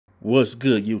What's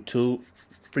good, YouTube?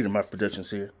 Freedom Mouth Productions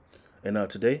here. And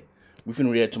today, we finna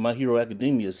react to My Hero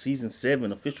Academia Season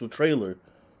 7 official trailer,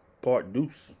 Part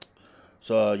Deuce.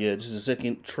 So, yeah, this is the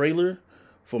second trailer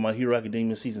for My Hero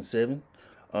Academia Season 7.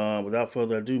 Without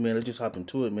further ado, man, let's just hop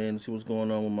into it, man, and see what's going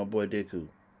on with my boy Deku.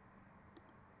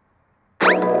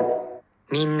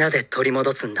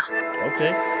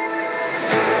 Okay.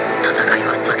 戦い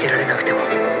は避けられなくても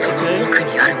その奥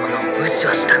にあるものを無視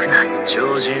はしたくない。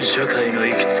超人社会の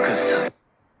行き着く先、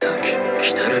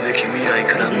来たるべき未来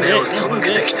から目を背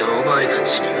けてきたお前た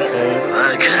ちに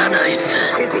わからないさ。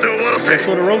ここで終わらせ、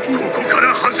ここか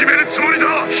ら始めるつもり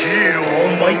だ。ヒーロー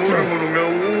を守る者が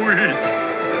多い。だ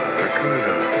から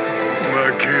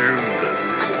負けるんだぞ。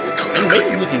この戦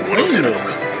いを終わらせるのが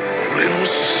俺の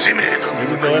使命だ。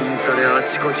封印されあ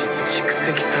ちこちに蓄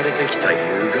積されてきた歪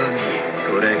み、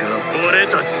それが俺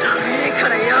たちだ。いいか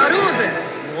らやろうぜ。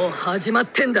もう始まっ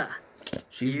てんだ。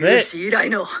勇士以来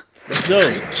の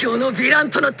最強のヴィラン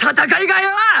との戦いが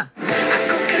よ。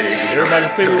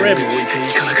Everybody's favorite rabbit. 置いて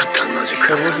いかなかった同じク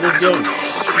ラスになれたことを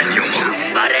誇りに思う。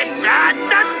生まれチャージ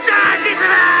だチャージだ。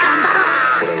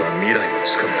これは未来を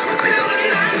使う戦いだ。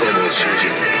友を信じ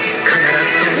る。必ず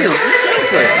止めろ。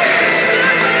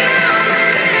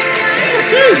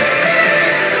ヴ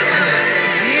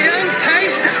ィラン大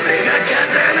使だ。俺が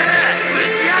風なら打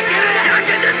ち明けるだ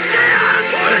けですかよ。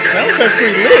Soundtrack's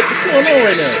pretty lit. What's going on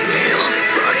right now?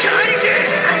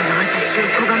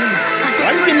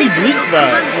 Why you give me Bleach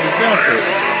vibes with the soundtrack?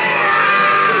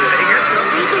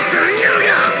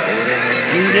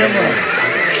 Leave them alone.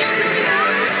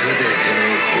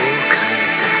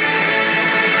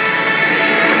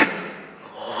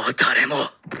 もう誰も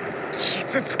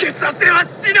傷つけさせは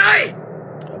しない。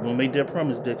I'm gonna make that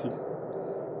promise, Deku.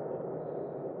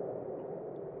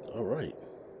 All right.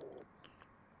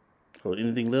 So,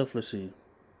 anything left? Let's see.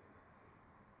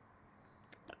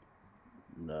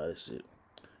 Nah, that's it.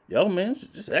 Yo, man,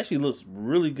 this actually looks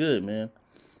really good, man.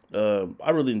 I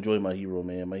really enjoy My Hero,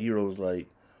 man. My Hero is like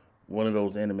one of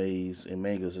those animes and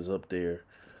mangas is up there.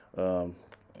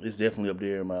 It's definitely up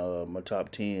there in my my top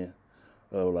 10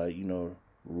 of like, you know,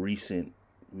 recent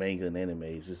manga and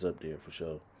animes. It's up there for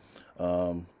sure.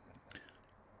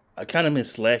 I kind of been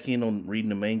slacking on reading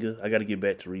the manga. I got to get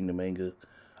back to reading the manga.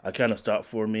 I kind of stopped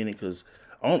for a minute because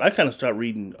I kind of stopped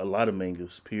reading a lot of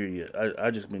mangas, period.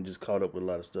 I just been caught up with a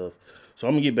lot of stuff. So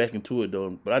I'm going to get back into it,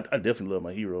 though. But I definitely love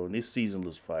My Hero. And this season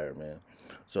looks fire, man.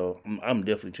 So I'm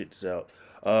definitely check this out.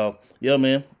 Yeah,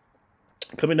 man.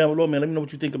 Comment down below, man. Let me know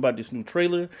what you think about this new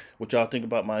trailer. What y'all think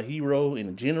about My Hero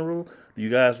in general. Do you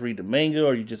guys read the manga?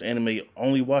 Or are you just anime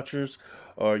only watchers?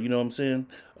 Or, you know what I'm saying?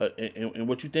 And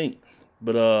what you think.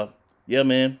 But, yeah,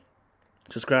 man.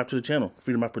 Subscribe to the channel.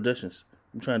 Freedom Mouth Productions.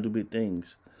 I'm trying to do big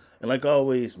things. And like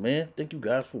always, man, thank you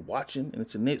guys for watching. And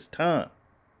until next time.